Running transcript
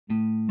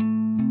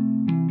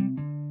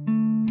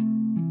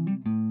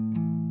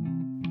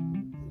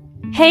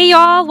Hey,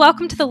 y'all.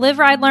 Welcome to the Live,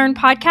 Ride, Learn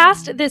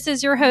podcast. This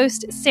is your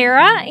host,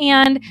 Sarah,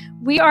 and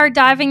we are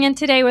diving in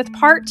today with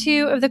part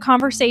 2 of the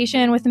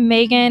conversation with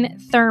Megan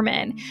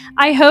Thurman.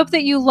 I hope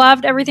that you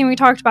loved everything we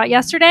talked about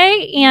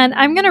yesterday, and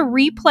I'm going to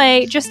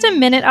replay just a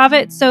minute of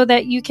it so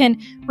that you can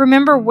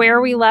remember where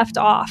we left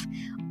off.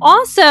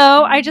 Also,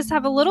 I just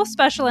have a little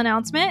special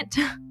announcement.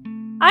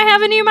 I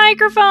have a new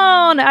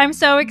microphone. I'm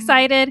so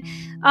excited.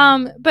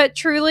 But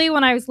truly,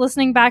 when I was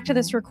listening back to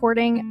this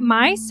recording,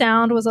 my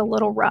sound was a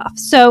little rough.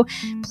 So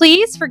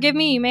please forgive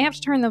me. You may have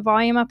to turn the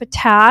volume up a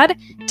tad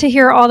to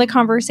hear all the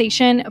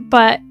conversation.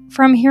 But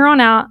from here on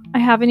out, I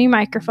have a new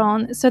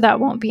microphone, so that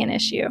won't be an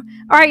issue.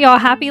 All right, y'all.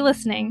 Happy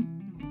listening.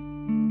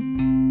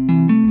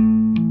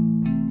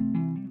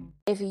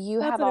 If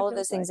you have all of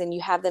those things and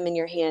you have them in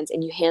your hands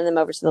and you hand them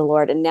over to the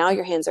Lord, and now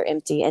your hands are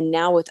empty, and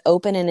now with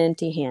open and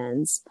empty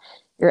hands,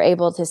 you're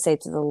able to say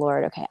to the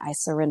Lord, okay, I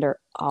surrender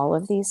all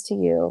of these to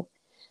you.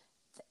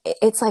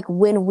 It's like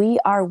when we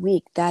are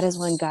weak, that is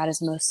when God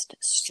is most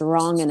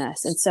strong in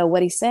us. And so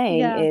what he's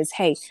saying is,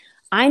 hey,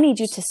 I need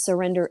you to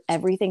surrender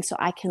everything so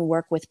I can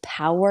work with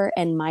power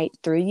and might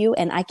through you.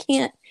 And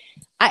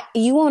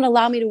you won't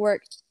allow me to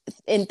work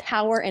in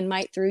power and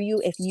might through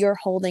you if you're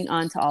holding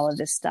on to all of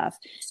this stuff.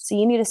 So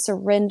you need to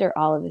surrender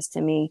all of this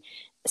to me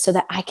so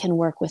that I can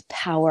work with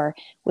power,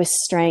 with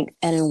strength,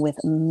 and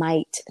with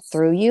might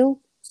through you.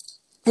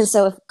 And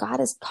so if God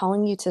is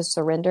calling you to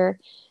surrender,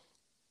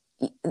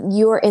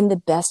 you are in the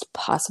best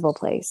possible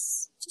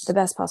place. The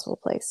best possible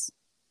place.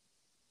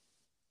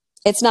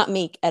 It's not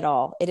meek at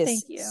all. It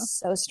is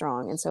so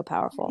strong and so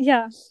powerful.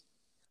 Yeah.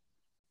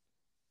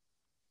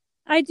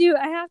 I do.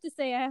 I have to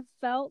say, I have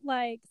felt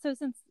like, so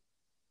since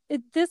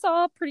this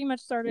all pretty much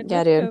started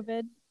with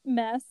COVID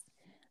mess,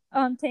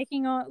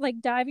 taking on,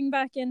 like diving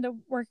back into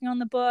working on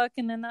the book,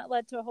 and then that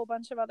led to a whole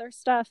bunch of other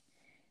stuff.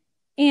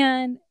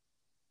 And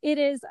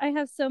I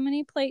have so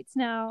many plates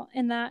now,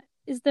 and that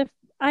is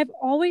I've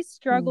always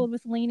struggled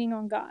with leaning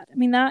on God. I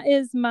mean,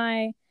 it's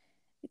my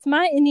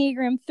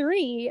Enneagram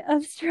 3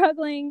 of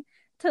struggling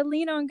to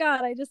lean on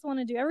God. I just want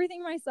to do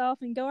everything myself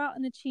and go out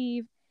and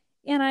achieve.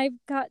 And I've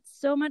got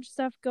so much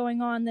stuff going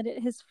on that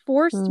it has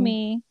forced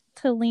me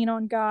to lean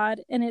on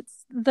God. And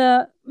it's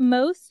the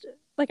most,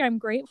 like, I'm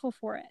grateful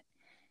for it.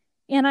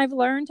 And I've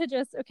learned to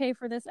just, okay,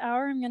 for this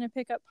hour, I'm going to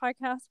pick up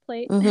podcast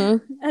plate,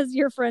 as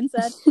your friend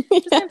said.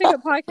 Just going to pick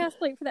up podcast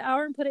plate for the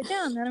hour and put it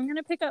down. Then I'm going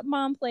to pick up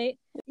mom plate.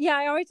 Yeah,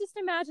 I always just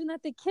imagine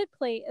that the kid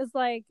plate is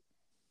like,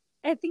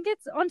 I think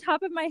it's on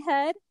top of my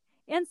head.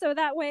 And so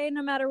that way,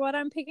 no matter what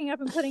I'm picking up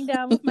and putting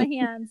down with my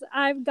hands,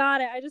 I've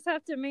got it. I just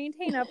have to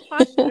maintain a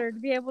posture to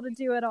be able to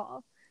do it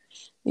all.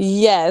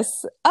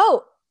 Yes.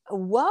 Oh,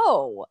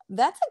 whoa.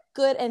 That's a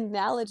good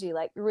analogy.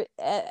 Like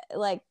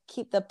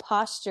keep the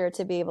posture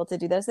to be able to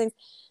do those things.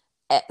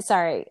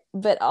 Sorry,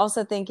 but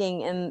also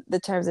thinking in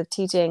the terms of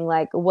teaching,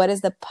 like, what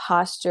is the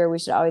posture we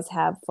should always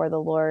have for the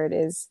Lord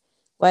is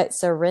what?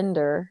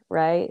 Surrender,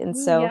 right? And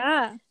so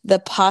the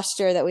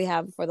posture that we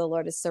have for the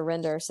Lord is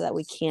surrender, so that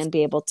we can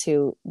be able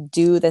to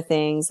do the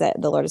things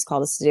that the Lord has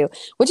called us to do,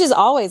 which is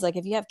always, like,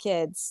 if you have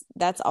kids,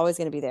 that's always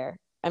going to be there.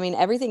 I mean,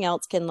 everything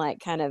else can,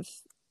 like, kind of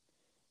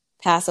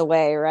pass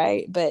away,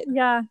 right? But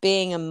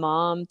being a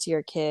mom to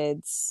your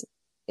kids,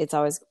 it's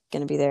always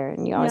going to be there,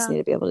 and you always need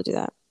to be able to do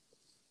that.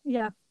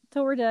 Yeah,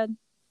 till we're dead,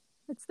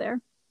 it's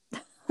there.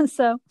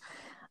 So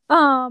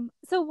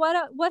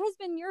what has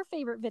been your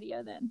favorite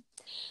video then?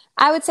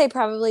 I would say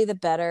probably the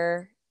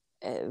better.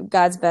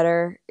 God's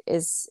better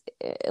is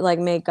like,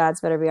 make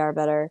God's better be our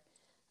better.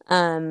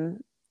 I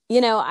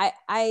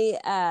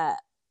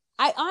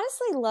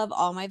honestly love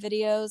all my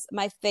videos.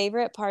 My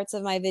favorite parts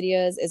of my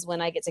videos is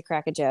when I get to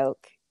crack a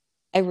joke.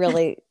 I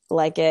really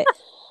like it.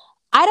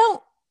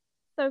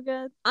 So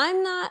good.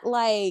 I'm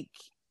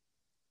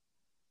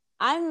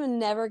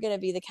never going to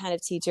be the kind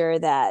of teacher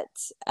that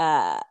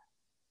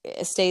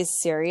stays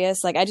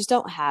serious. Like, I just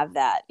don't have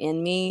that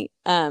in me.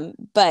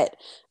 But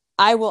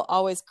I will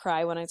always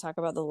cry when I talk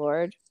about the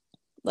Lord.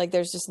 Like,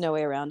 there's just no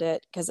way around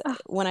it. Because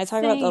when I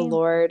talk about the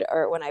Lord,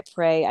 or when I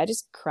pray, I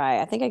just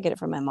cry. I think I get it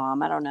from my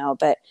mom. I don't know.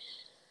 But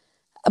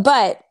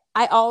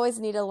I always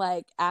need to,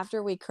 like,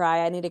 after we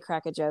cry, I need to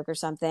crack a joke or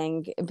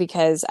something,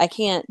 because I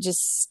can't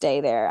just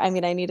stay there. I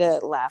mean, I need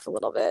to laugh a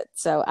little bit.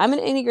 So I'm an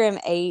Enneagram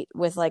 8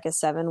 with, like, a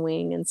 7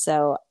 wing. And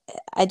so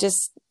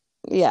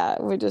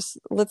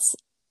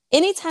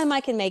anytime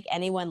I can make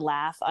anyone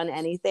laugh on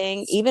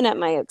anything, even at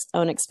my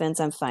own expense,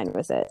 I'm fine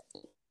with it.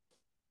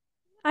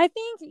 I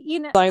think,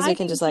 as long as we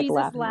can just, like,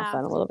 laugh and have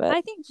fun a little bit.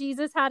 I think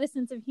Jesus had a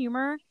sense of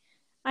humor.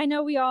 I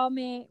know we all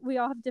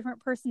have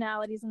different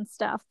personalities and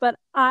stuff, but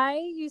I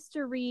used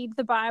to read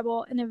the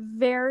Bible in a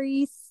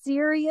very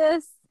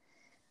serious,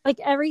 like,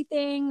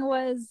 everything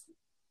was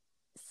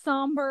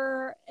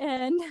somber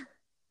and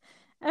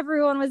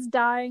everyone was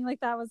dying.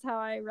 Like, that was how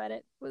I read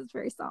it. It was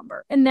very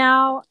somber. And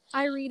now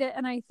I read it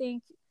and I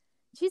think,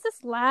 Jesus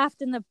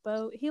laughed in the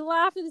boat. He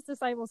laughed at his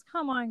disciples.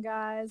 Come on,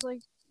 guys.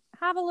 Like,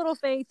 have a little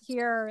faith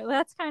here.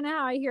 That's kind of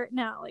how I hear it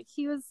now. Like,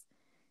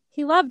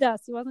 he loved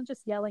us. He wasn't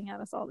just yelling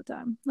at us all the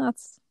time.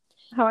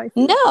 how I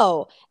feel.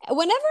 No.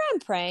 Whenever I'm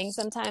praying,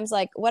 sometimes,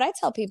 like, what I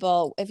tell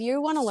people, if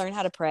you want to learn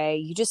how to pray,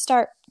 you just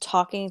start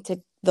talking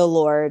to the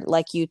Lord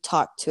like you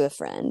talk to a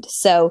friend.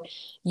 So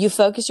you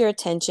focus your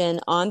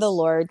attention on the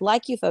Lord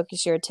like you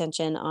focus your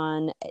attention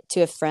on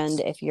to a friend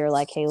if you're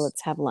like, hey,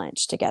 let's have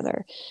lunch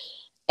together.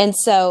 And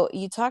so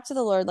you talk to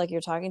the Lord like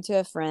you're talking to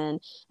a friend.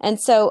 And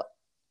so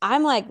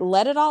I'm like,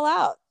 let it all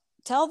out.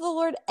 Tell the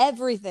Lord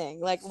everything.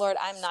 Like, Lord,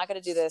 I'm not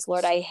going to do this.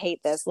 Lord, I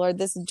hate this. Lord,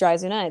 this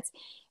drives me nuts.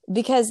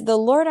 Because the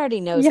Lord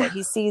already knows Yeah. that.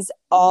 He sees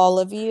all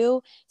of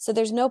you. So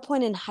there's no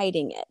point in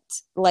hiding it.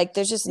 Like,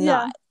 there's just Yeah.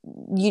 not.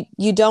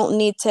 You don't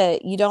need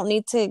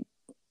to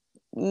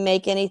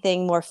make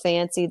anything more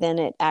fancy than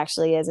it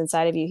actually is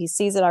inside of you. He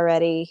sees it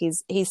already.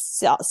 He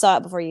saw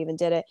it before you even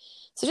did it.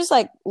 So just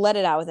like let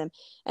it out with him.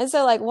 And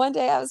so like one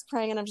day I was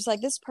praying and I'm just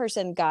like, this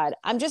person, God,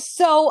 I'm just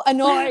so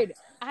annoyed.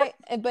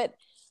 But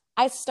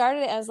I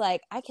started it. I was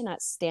like, I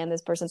cannot stand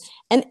this person.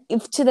 And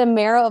to the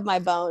marrow of my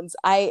bones,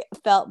 I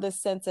felt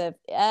this sense of,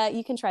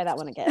 you can try that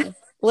one again.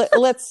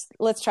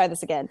 Let's try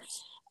this again.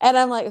 And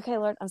I'm like, okay,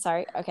 Lord, I'm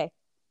sorry. Okay,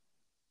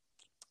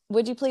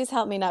 would you please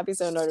help me not be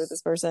so annoyed with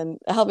this person?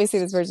 Help me see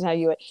this person how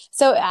you would.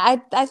 So I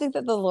think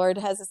that the Lord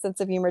has a sense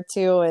of humor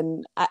too.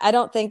 And I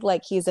don't think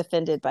like he's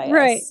offended by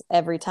Right. us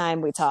every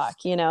time we talk,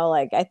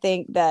 like I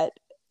think that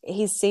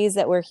he sees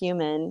that we're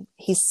human.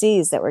 He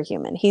sees that we're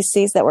human. He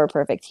sees that we're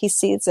perfect. He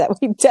sees that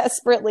we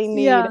desperately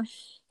need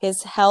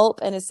his help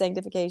and his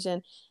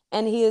sanctification.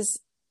 And he's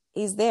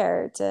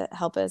there to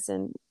help us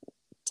and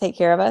take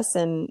care of us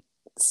and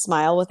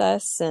smile with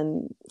us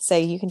and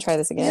say, you can try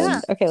this again.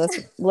 Yeah. Okay,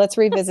 let's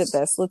revisit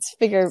this. Let's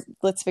figure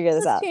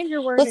this out. Change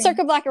your wording. Let's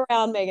circle back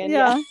around, Megan.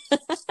 Yeah.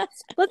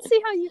 Let's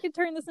see how you can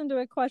turn this into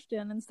a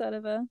question instead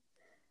of a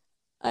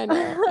I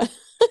know.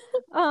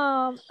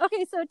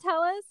 Okay, so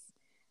tell us,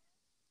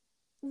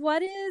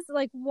 what is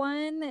like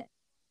one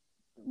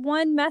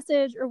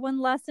message or one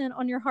lesson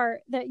on your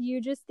heart that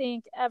you just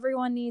think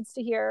everyone needs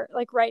to hear,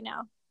 like right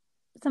now?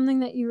 Something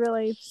that you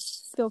really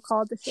feel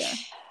called to share.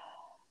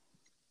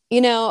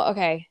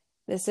 Okay.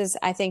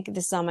 I think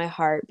this is on my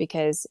heart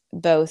because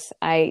both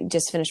I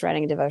just finished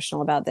writing a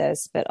devotional about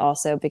this, but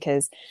also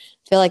because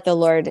I feel like the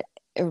Lord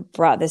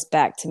brought this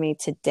back to me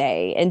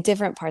today in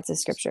different parts of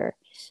scripture.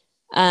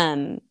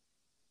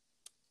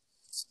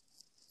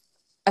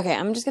 Okay,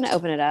 I'm just going to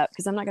open it up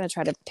because I'm not going to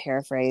try to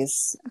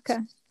paraphrase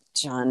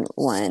John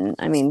 1.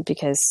 I mean,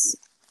 because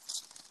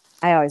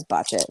I always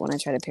botch it when I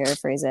try to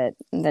paraphrase it.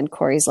 And then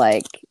Corey's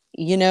like,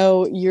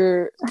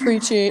 you're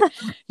preaching,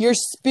 you're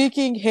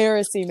speaking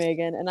heresy,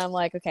 Megan. And I'm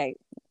like, okay,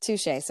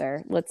 touche,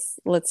 sir.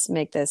 Let's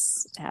make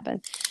this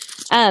happen.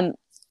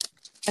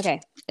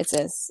 Okay, it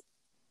says,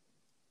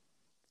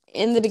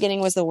 in the beginning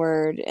was the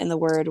Word, and the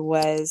Word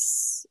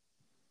was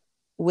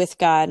with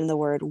God, and the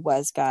Word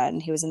was God,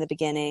 and he was in the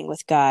beginning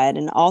with God,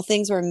 and all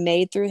things were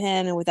made through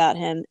him, and without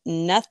him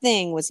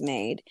nothing was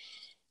made.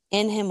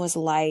 In him was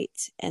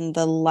light, and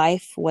the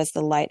life was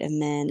the light of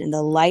men, and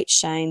the light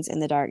shines in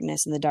the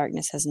darkness, and the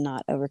darkness has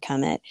not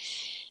overcome it.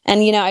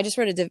 And I just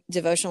wrote a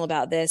devotional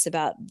about this,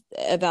 about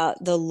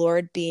the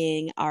Lord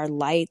being our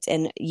light,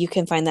 and you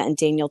can find that in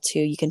Daniel 2.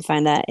 You can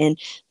find that in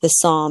the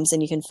Psalms,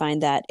 and you can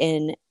find that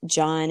in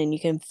John, and you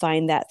can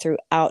find that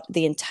throughout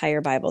the entire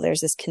Bible.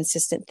 There's this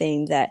consistent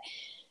thing that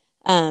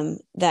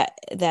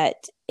that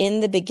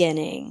in the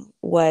beginning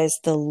was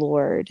the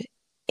Lord.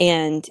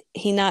 And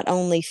he not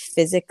only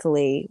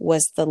physically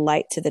was the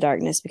light to the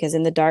darkness, because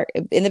in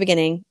the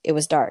beginning, it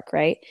was dark,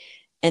 right?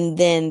 And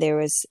then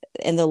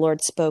the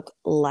Lord spoke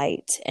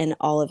light, and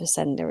all of a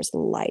sudden there was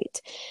light.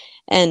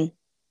 And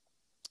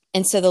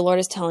so the Lord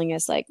is telling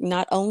us, like,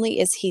 not only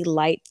is he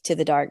light to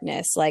the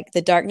darkness, like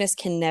the darkness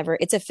can never,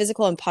 it's a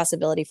physical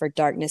impossibility for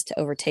darkness to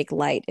overtake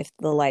light if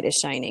the light is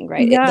shining,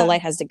 right? The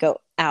light has to go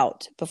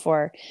out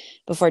before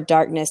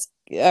darkness,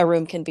 a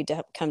room can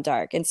become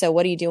dark. And so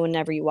what do you do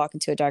whenever you walk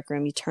into a dark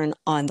room? You turn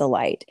on the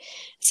light.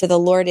 So the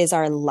Lord is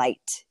our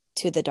light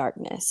to the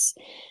darkness.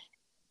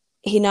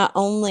 He not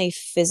only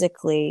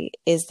physically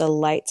is the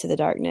light to the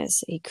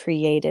darkness, he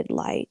created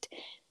light,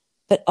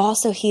 but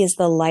also he is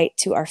the light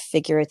to our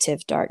figurative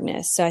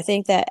darkness. So I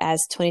think that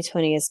as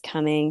 2020 is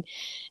coming,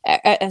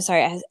 as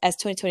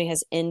 2020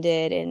 has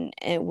ended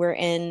and we're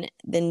in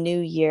the new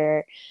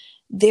year,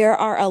 there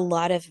are a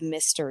lot of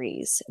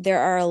mysteries. There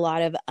are a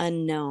lot of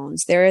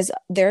unknowns. There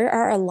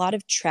are a lot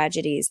of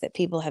tragedies that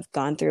people have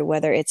gone through,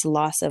 whether it's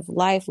loss of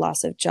life,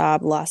 loss of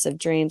job, loss of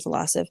dreams,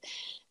 loss of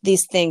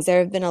these things. There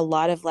have been a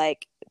lot of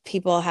like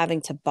people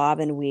having to bob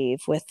and weave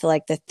with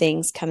like the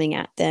things coming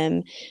at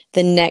them,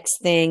 the next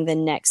thing.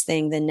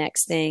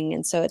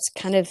 And so it's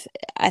kind of,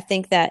 I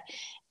think that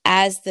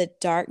as the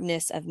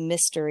darkness of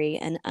mystery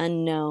and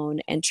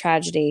unknown and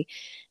tragedy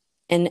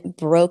and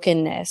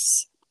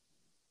brokenness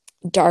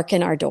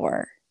darken our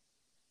door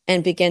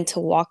and begin to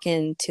walk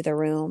into the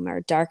room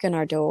or darken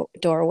our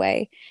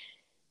doorway,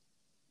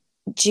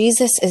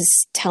 Jesus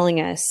is telling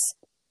us,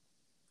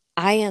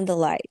 I am the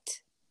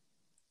light.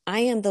 I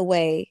am the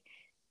way,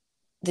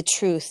 the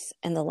truth,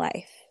 and the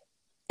life.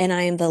 And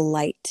I am the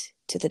light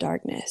to the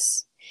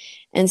darkness.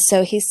 And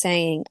so he's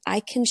saying,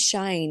 I can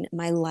shine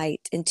my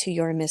light into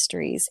your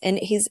mysteries. And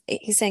he's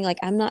saying, like,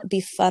 I'm not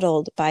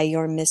befuddled by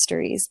your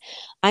mysteries.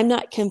 I'm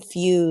not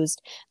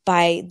confused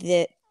by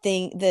the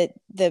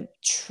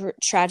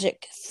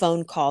tragic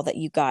phone call that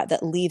you got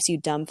that leaves you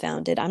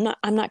dumbfounded. I'm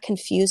not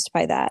confused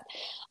by that.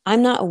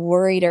 I'm not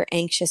worried or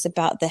anxious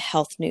about the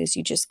health news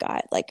you just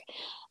got. Like,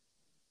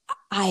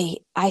 I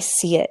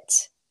see it.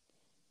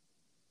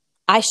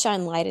 I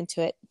shine light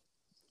into it.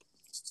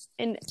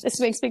 And this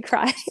makes me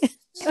cry.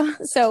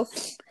 So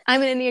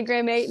I'm an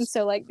Enneagram 8. And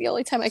so like the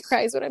only time I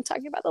cry is when I'm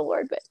talking about the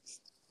Lord, but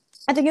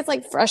I think it's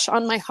like fresh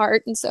on my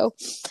heart. And so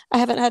I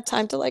haven't had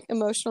time to like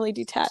emotionally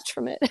detach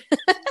from it.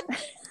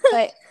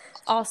 But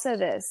also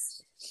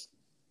this,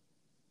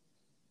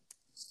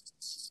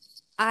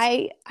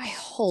 I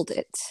hold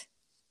it.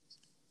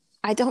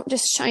 I don't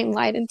just shine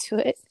light into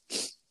it.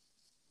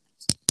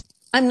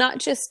 I'm not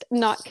just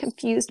not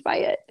confused by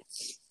it.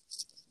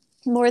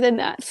 More than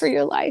that for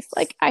your life.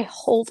 Like, I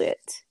hold it.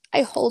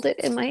 I hold it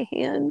in my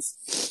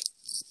hands.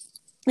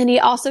 And he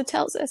also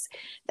tells us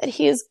that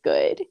he is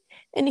good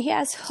and he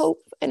has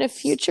hope and a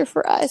future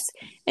for us.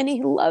 And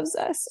he loves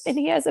us and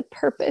he has a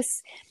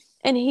purpose.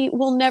 And he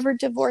will never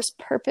divorce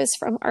purpose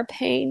from our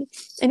pain.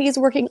 And he's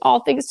working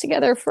all things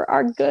together for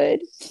our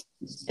good.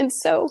 And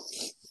so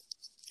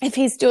if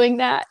he's doing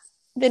that,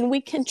 then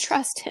we can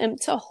trust him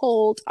to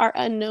hold our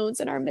unknowns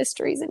and our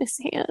mysteries in his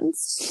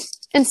hands.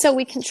 And so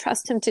we can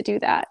trust him to do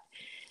that.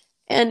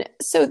 And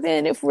so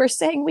then if we're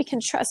saying we can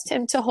trust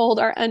him to hold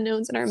our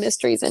unknowns and our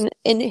mysteries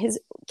in his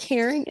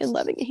caring and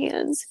loving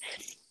hands,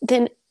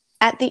 then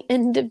at the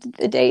end of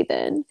the day,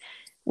 then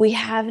we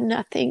have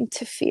nothing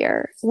to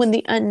fear when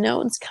the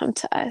unknowns come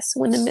to us,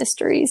 when the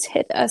mysteries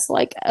hit us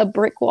like a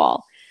brick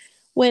wall,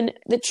 when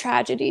the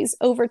tragedies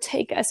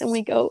overtake us and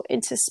we go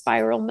into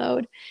spiral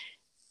mode.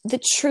 The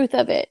truth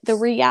of it, the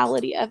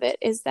reality of it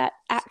is that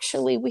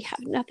actually we have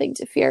nothing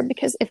to fear,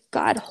 because if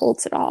God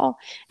holds it all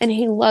and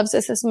he loves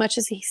us as much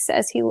as he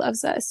says he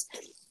loves us,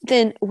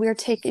 then we're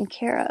taken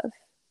care of.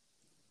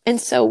 And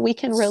so we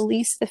can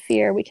release the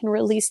fear, we can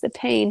release the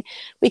pain,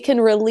 we can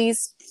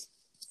release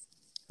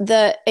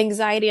the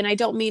anxiety. And I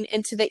don't mean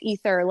into the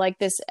ether like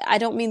this. I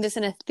don't mean this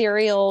in an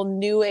ethereal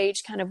new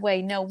age kind of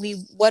way. No,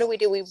 what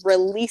do? We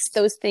release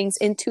those things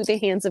into the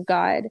hands of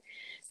God.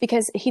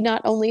 Because he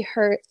not only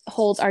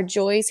holds our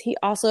joys, he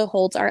also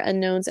holds our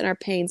unknowns and our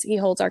pains. He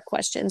holds our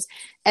questions,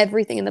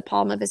 everything in the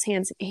palm of his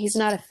hands. He's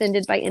not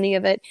offended by any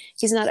of it.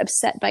 He's not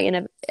upset by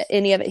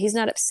any of it. He's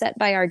not upset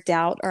by our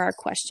doubt or our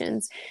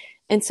questions.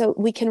 And so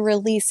we can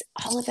release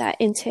all of that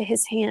into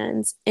his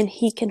hands and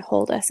he can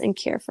hold us and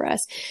care for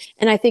us.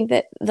 And I think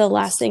that the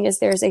last thing is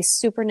there's a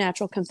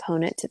supernatural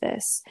component to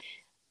this.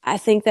 I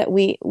think that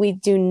we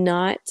do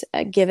not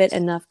give it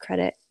enough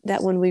credit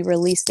that when we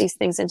release these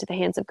things into the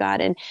hands of God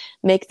and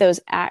make those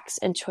acts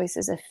and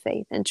choices of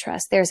faith and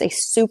trust, there's a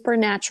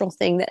supernatural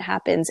thing that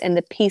happens, and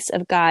the peace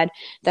of God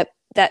that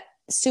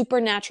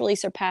supernaturally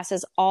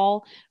surpasses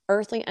all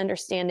earthly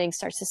understanding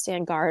starts to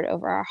stand guard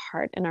over our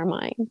heart and our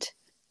mind.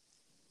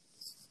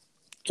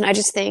 And I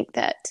just think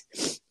that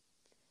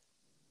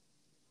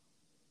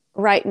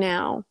right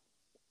now,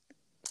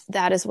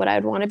 that is what I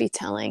would want to be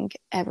telling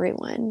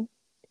everyone,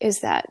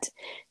 is that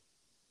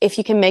if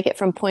you can make it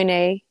from point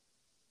A,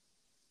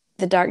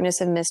 the darkness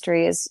of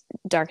mystery is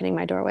darkening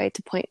my doorway,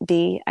 to point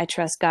B, I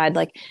trust God.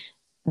 Like,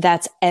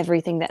 that's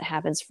everything that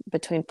happens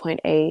between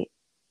point A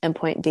and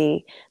point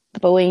B.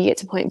 But when you get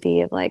to point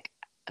B of like,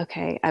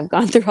 okay, I've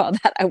gone through all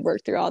that, I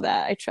worked through all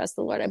that, I trust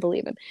the Lord, I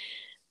believe him,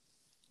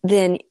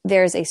 then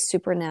there's a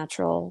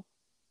supernatural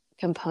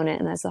component,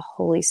 and that's the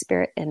Holy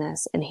Spirit in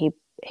us, and he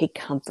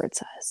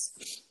comforts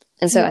us.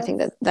 And so yes. I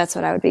think that's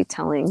what I would be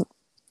telling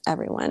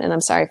everyone. And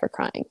I'm sorry for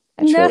crying.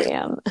 I truly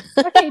am.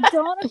 Okay,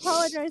 don't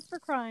apologize for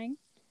crying.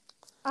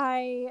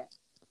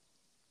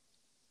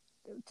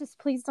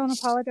 Please don't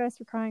apologize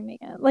for crying,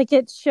 Megan. Like,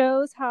 it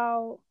shows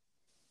how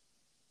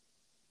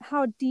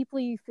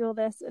deeply you feel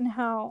this and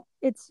how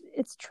it's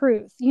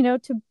truth, you know,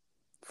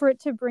 for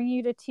it to bring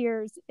you to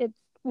tears.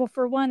 Well,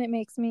 for one, it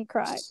makes me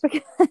cry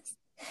because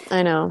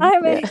I know.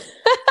 I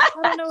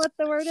don't know what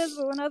the word is,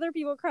 but when other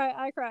people cry,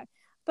 I cry.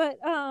 But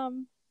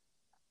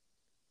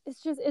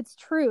it's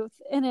truth,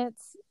 and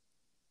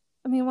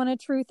when a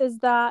truth is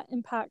that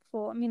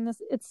impactful,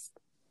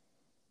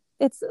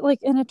 it's like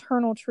an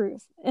eternal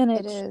truth, and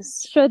it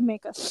should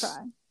make us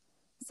cry.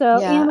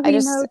 So, yeah, and we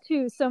know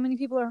too, so many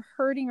people are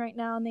hurting right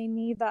now and they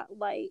need that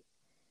light.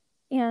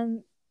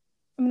 And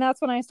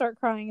that's when I start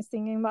crying, is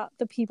thinking about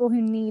the people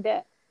who need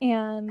it,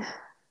 and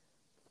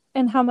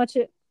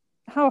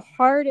how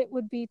hard it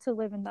would be to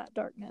live in that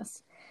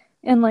darkness.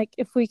 And like,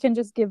 if we can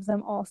just give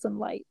them all some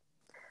light.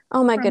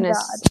 Oh my goodness.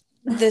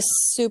 This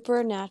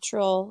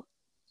supernatural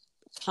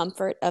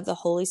comfort of the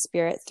Holy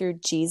Spirit through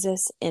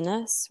Jesus in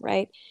us,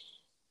 right?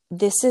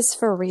 This is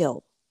for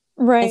real.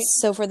 Right. And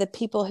so for the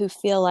people who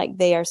feel like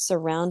they are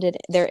surrounded,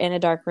 they're in a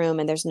dark room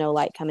and there's no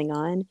light coming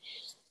on,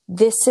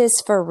 this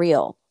is for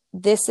real.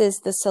 This is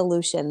the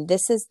solution.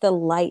 This is the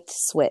light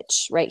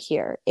switch right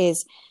here,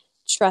 is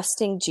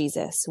trusting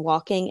Jesus,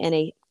 walking in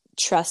a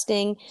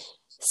trusting,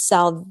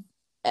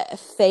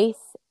 faith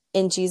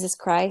in Jesus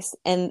Christ.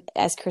 And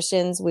as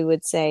Christians, we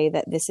would say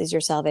that this is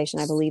your salvation.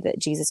 I believe that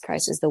Jesus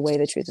Christ is the way,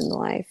 the truth, and the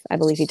life. I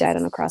believe he died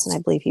on a cross, and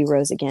I believe he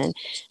rose again.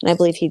 And I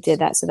believe he did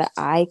that so that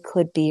I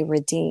could be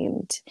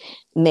redeemed,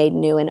 made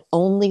new. And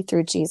only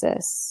through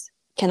Jesus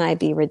can I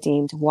be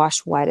redeemed,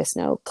 washed white as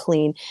snow,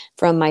 clean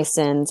from my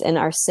sins. And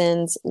our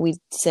sins, we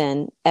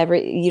sin.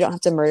 You don't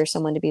have to murder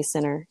someone to be a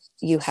sinner.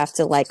 You have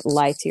to lie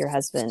to your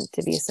husband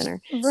to be a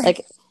sinner.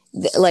 Right.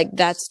 Like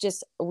that's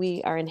just,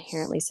 we are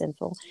inherently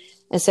sinful.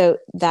 And so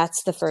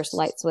that's the first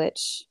light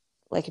switch.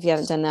 Like if you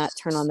haven't done that,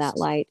 turn on that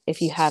light.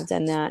 If you have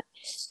done that,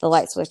 the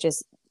light switch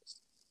is,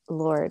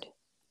 Lord,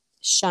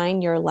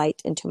 shine your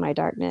light into my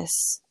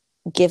darkness.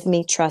 Give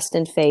me trust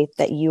and faith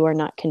that you are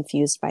not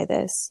confused by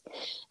this,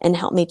 and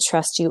help me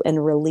trust you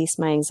and release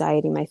my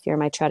anxiety, my fear,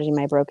 my tragedy,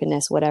 my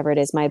brokenness, whatever it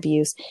is, my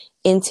abuse,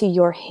 into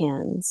your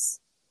hands.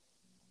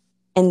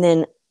 And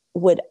then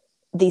would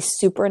the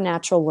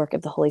supernatural work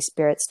of the Holy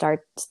Spirit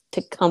start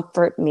to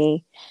comfort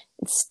me,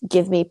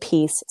 give me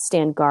peace,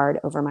 stand guard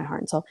over my heart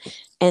and soul.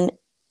 And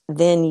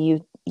then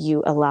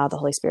you allow the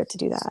Holy Spirit to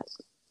do that.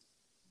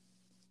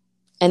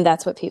 And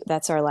that's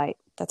our light.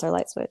 That's our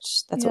light switch.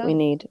 That's what we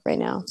need right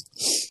now.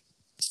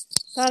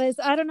 That is,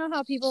 I don't know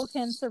how people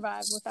can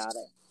survive without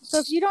it. So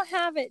if you don't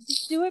have it,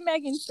 just do what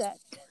Megan said.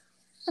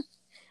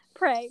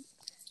 Pray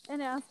and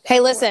ask.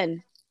 Hey,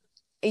 listen.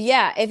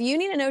 Yeah, if you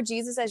need to know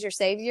Jesus as your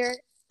Savior,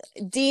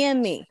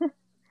 DM me.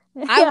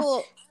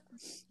 I'll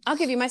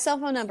give you my cell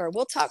phone number.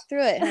 We'll talk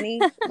through it, honey.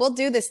 We'll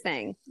do this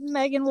thing.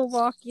 Megan will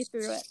walk you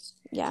through it.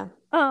 Yeah.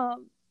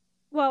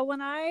 Well,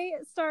 when I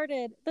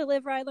started the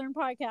Live, Ride, Learn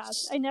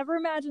podcast, I never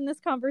imagined this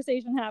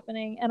conversation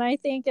happening. And I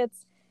think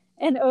it's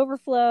an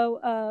overflow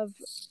of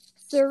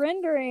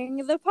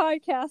surrendering the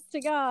podcast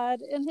to God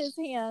in his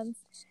hands.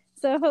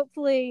 So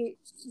hopefully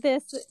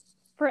this,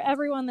 for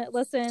everyone that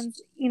listens,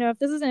 if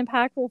this is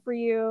impactful for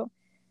you,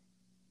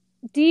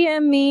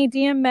 DM me,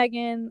 DM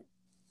Megan,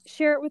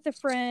 share it with a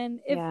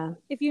friend.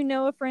 If you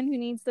know a friend who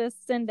needs this,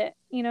 send it,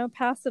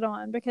 pass it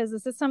on, because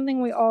this is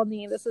something we all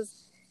need.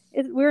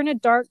 We're in a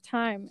dark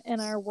time in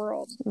our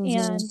world,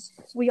 and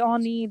we all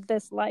need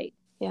this light.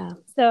 Yeah.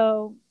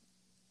 So,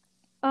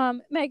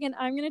 Megan,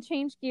 I'm going to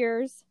change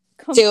gears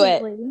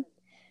completely. Do it.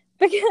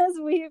 Because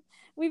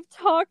we've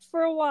talked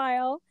for a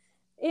while,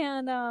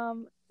 and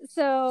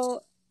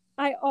so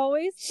I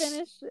always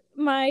finish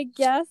my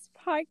guest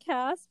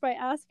podcast by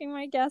asking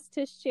my guests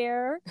to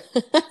share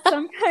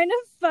some kind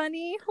of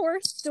funny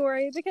horse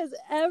story, because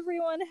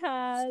everyone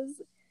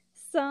has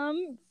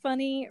some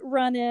funny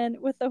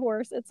run-in with the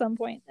horse at some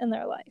point in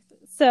their life.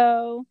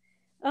 So,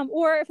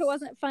 or if it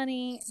wasn't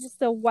funny,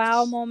 just a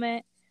wow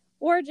moment,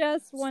 or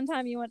just one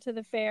time you went to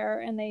the fair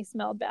and they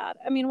smelled bad.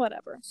 I mean,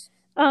 whatever.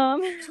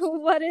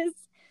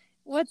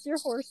 What's your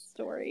horse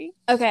story?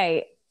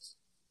 Okay.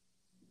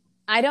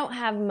 I don't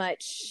have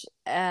much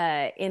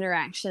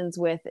interactions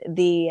with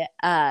the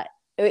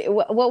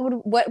what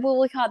will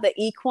we call it? The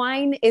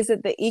equine? Is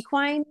it the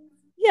equine?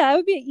 Yeah, it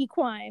would be an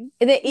equine.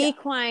 The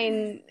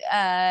equine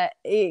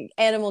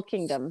animal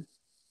kingdom.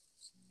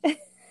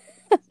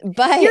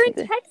 But you're in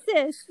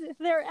Texas.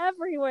 They're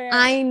everywhere.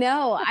 I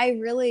know. I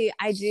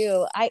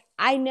do.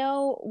 I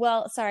know.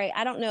 Well, sorry.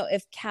 I don't know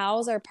if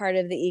cows are part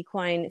of the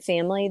equine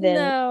family. Then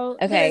no,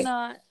 okay. They're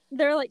not.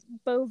 They're like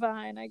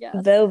bovine, I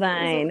guess.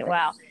 Bovine.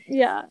 Wow.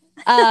 Yeah.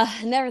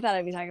 Never thought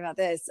I'd be talking about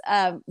this.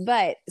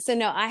 But so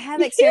no, I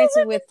have experience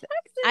with.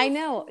 Texas. I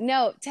know.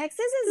 No,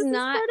 Texas is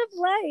not part of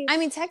life. I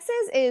mean,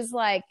 Texas is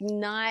like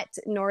not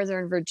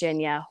Northern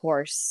Virginia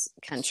horse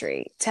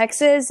country.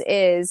 Texas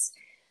is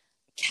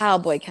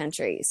cowboy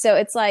country. So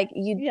it's like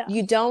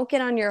you don't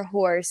get on your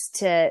horse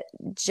to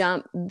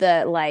jump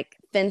the like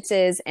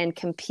fences and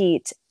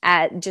compete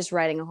at just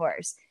riding a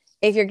horse.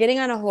 If you're getting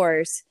on a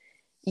horse,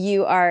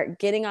 you are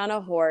getting on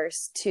a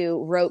horse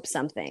to rope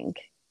something.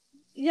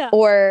 Yeah.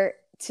 Or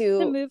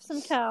to move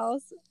some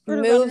cows. Or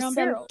to move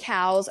some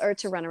cows or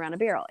to run around a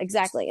barrel.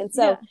 Exactly. And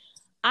so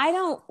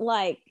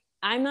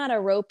I'm not a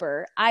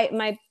roper.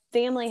 My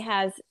family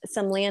has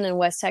some land in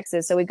West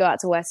Texas. So we go out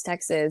to West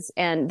Texas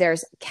and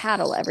there's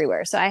cattle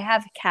everywhere. So I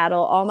have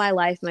cattle all my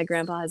life. My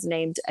grandpa has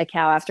named a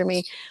cow after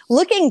me.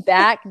 Looking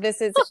back,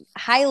 this is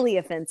highly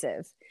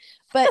offensive,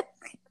 but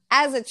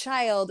as a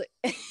child,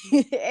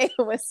 it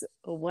was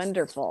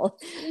wonderful.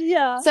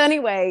 Yeah. So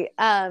anyway,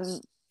 all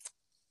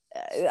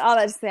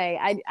that to say,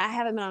 I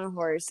haven't been on a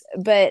horse,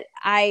 but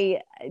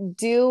I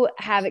do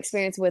have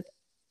experience with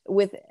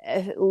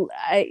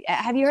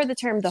have you heard the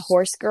term the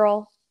horse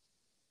girl?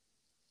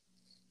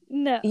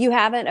 No. You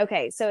haven't?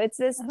 Okay. So it's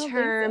this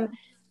term. So.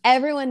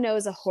 Everyone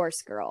knows a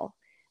horse girl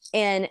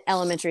in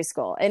elementary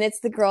school. And it's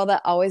the girl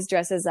that always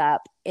dresses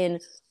up in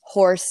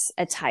horse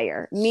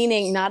attire,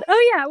 meaning not.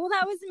 Oh yeah. Well,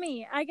 that was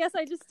me. I guess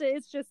that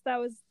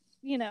was,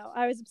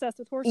 I was obsessed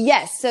with horses.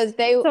 Yes. So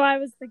I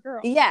was the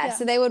girl. Yeah.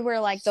 So they would wear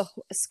like the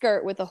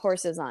skirt with the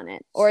horses on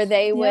it, or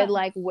they would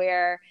like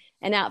wear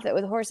an outfit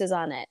with horses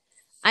on it.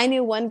 I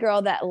knew one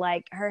girl that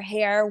like her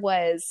hair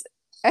was,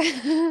 I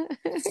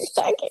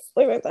can't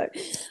believe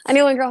I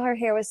knew one girl, her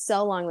hair was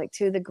so long, like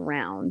to the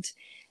ground.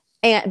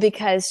 and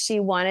because she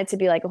wanted to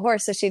be like a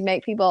horse. So she'd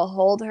make people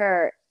hold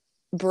her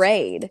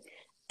braid,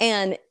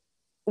 and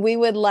we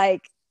would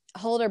like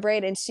hold her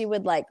braid, and she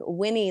would like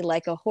whinny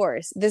like a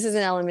horse. This is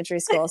in elementary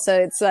school. So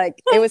it's like,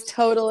 it was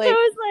totally, so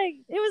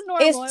it was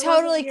normal. It's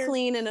totally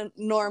clean and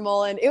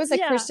normal. And it was a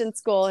Christian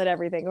school and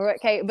everything.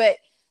 Okay. But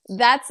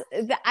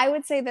I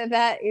would say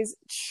that is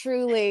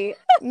truly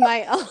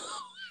my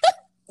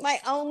my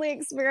only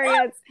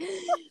experience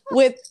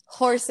with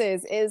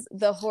horses is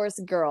the horse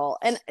girl.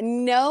 And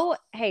no,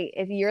 hey,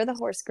 if you're the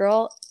horse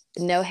girl,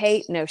 no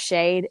hate, no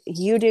shade.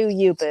 You do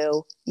you,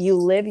 boo. You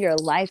live your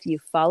life. You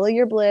follow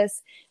your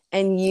bliss,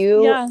 and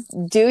you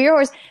do your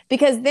horse.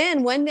 Because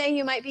then one day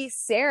you might be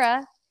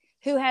Sarah,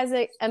 who has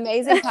an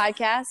amazing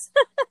podcast,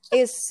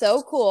 is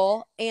so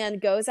cool, and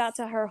goes out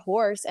to her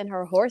horse and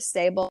her horse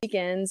stable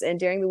weekends and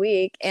during the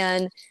week,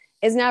 and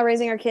is now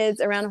raising her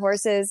kids around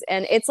horses.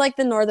 And it's like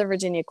the Northern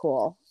Virginia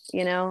cool,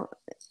 you know,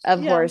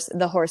 of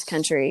the horse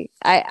country.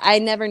 I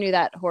never knew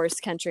that horse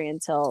country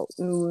until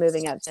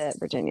moving up to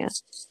Virginia.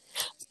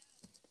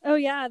 Oh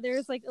yeah,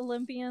 there's like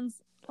Olympians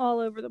all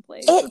over the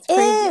place. It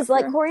is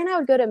like Corey and I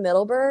would go to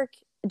Middleburg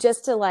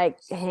just to like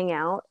hang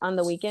out on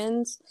the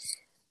weekends,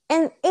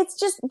 and it's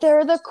just,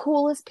 they're the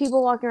coolest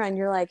people walking around.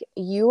 You're like,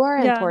 you are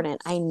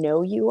important. I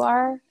know you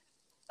are.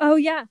 Oh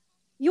yeah,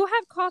 you'll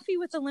have coffee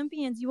with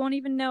Olympians. You won't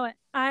even know it.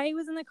 I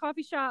was in the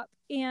coffee shop,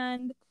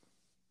 and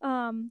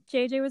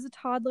JJ was a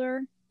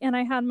toddler, and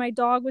I had my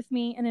dog with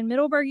me. And in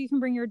Middleburg, you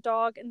can bring your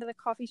dog into the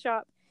coffee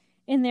shop,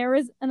 and there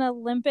was an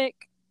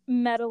Olympic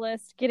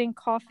medalist getting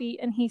coffee,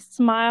 and he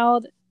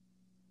smiled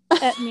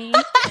at me.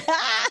 And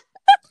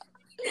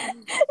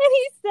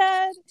he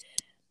said,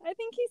 I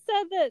think he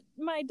said that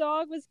my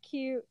dog was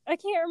cute. I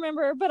can't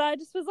remember, but I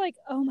just was like,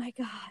 oh my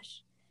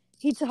gosh,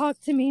 he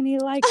talked to me and he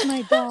liked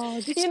my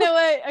dog. You know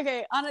what?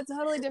 Okay, on a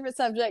totally different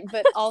subject,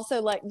 but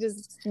also like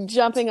just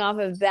jumping off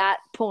of that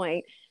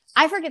point,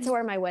 I forget to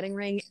wear my wedding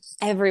ring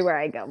everywhere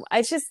I go.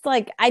 I just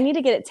like, I need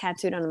to get it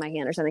tattooed onto my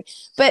hand or something.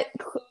 But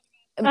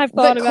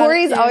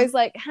Corey's always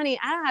like, honey,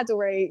 I don't have to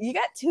worry. You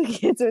got 2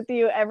 kids with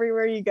you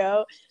everywhere you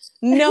go.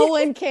 No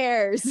one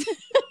cares.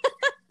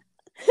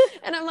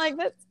 And I'm like,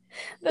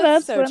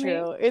 that's so funny.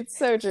 True. It's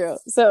so true.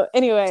 So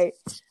anyway,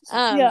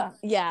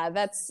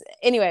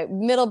 anyway,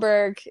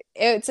 Middleburg,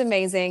 it's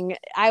amazing.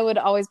 I would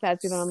always pass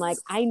people, and I'm like,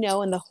 I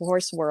know in the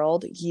horse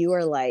world, you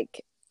are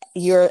like,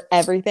 you're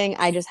everything.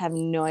 I just have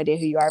no idea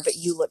who you are, but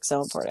you look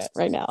so important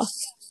right now.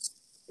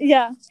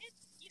 Yeah.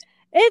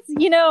 It's,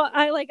 you know,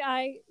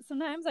 I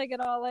sometimes I get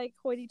all like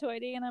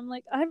hoity-toity, and I'm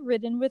like, I've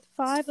ridden with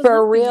 5 for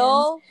Olympians.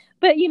 Real.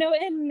 But you know,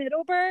 in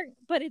Middleburg,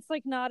 but it's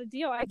like not a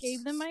deal. I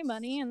gave them my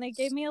money, and they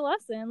gave me a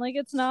lesson. Like,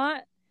 it's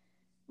not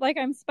like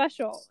I'm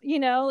special, you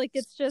know. Like,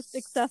 it's just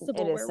accessible.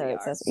 It is so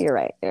accessible. You're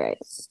right.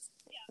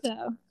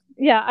 So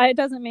yeah, it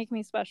doesn't make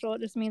me special.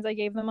 It just means I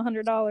gave them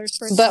 $100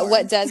 for. But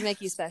what does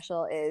make you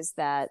special is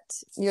that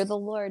you're the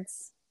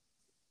Lord's.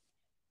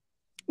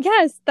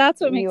 Yes, that's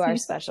what makes me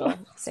special,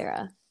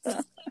 Sarah.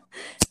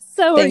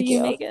 So are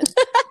you, Megan.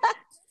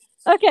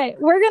 Okay,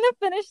 we're going to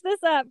finish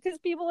this up because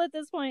people at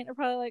this point are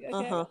probably like,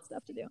 okay, I got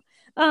stuff to do.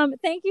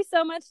 Thank you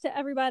so much to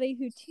everybody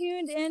who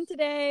tuned in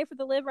today for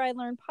the Live, Ride,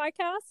 Learn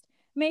podcast.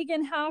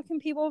 Megan, how can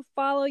people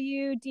follow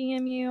you,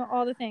 DM you,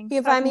 all the things?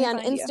 You can find me on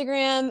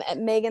Instagram at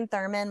Megan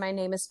Thurman. My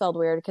name is spelled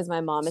weird because my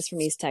mom is from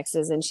East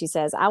Texas, and she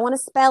says, I want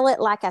to spell it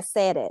like I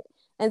said it.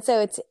 And so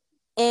it's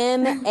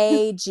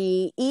Magen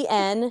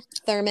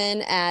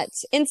Thurman at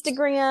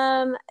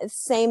Instagram,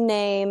 same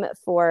name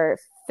for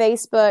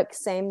Facebook,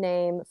 same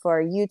name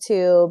for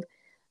YouTube.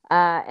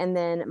 And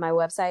then my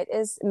website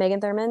is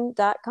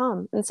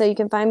meganthurman.com. And so you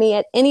can find me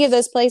at any of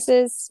those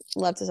places.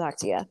 Love to talk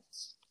to you.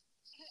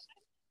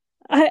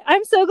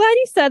 I'm so glad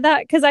you said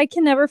that, because I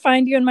can never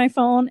find you in my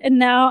phone. And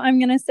now I'm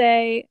going to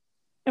find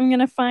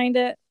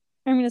it.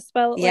 I'm going to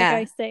spell it like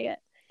I say it.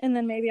 And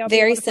then maybe I'll be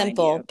very able to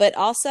simple, find you. But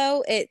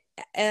also it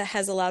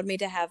has allowed me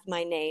to have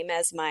my name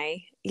as my,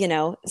 you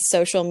know,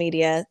 social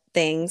media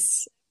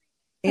things.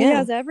 Yeah. It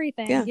has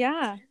everything.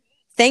 Yeah.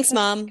 Thanks,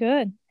 Mom.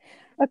 Good.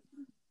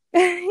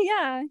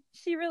 Yeah,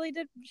 she really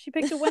did. She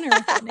picked a winner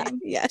with that name.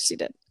 Yeah, she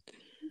did.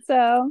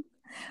 So,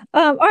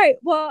 all right.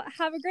 Well,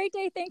 have a great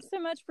day. Thanks so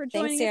much for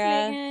joining us,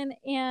 Megan.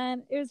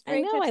 And it was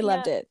great. I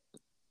loved it.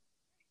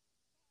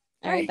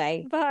 All right.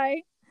 Bye.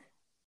 Bye.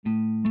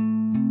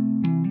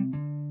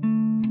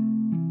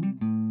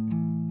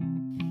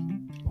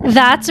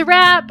 That's a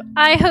wrap.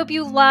 I hope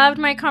you loved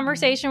my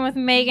conversation with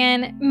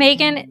Megan.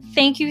 Megan,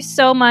 thank you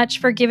so much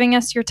for giving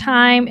us your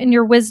time and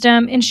your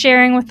wisdom and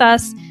sharing with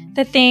us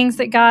the things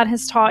that God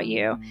has taught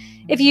you.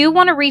 If you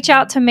want to reach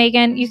out to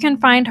Megan, you can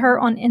find her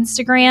on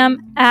Instagram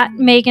at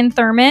Megan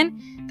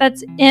Thurman.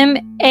 That's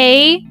Magen,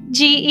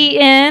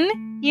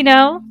 you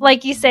know,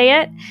 like you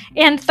say it,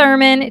 and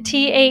Thurman,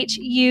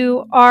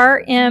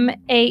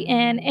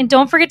 Thurman. And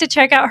don't forget to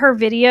check out her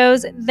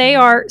videos. They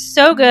are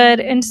so good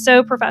and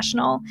so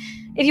professional.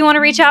 If you want to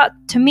reach out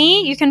to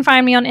me, you can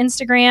find me on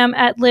Instagram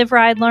at Live,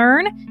 Ride,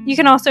 Learn. You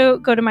can also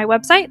go to my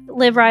website,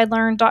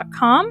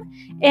 liveridellearn.com.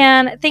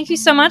 And thank you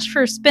so much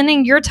for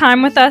spending your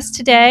time with us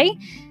today.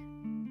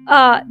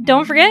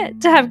 Don't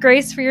forget to have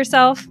grace for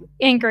yourself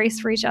and grace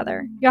for each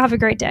other. Y'all have a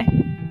great day.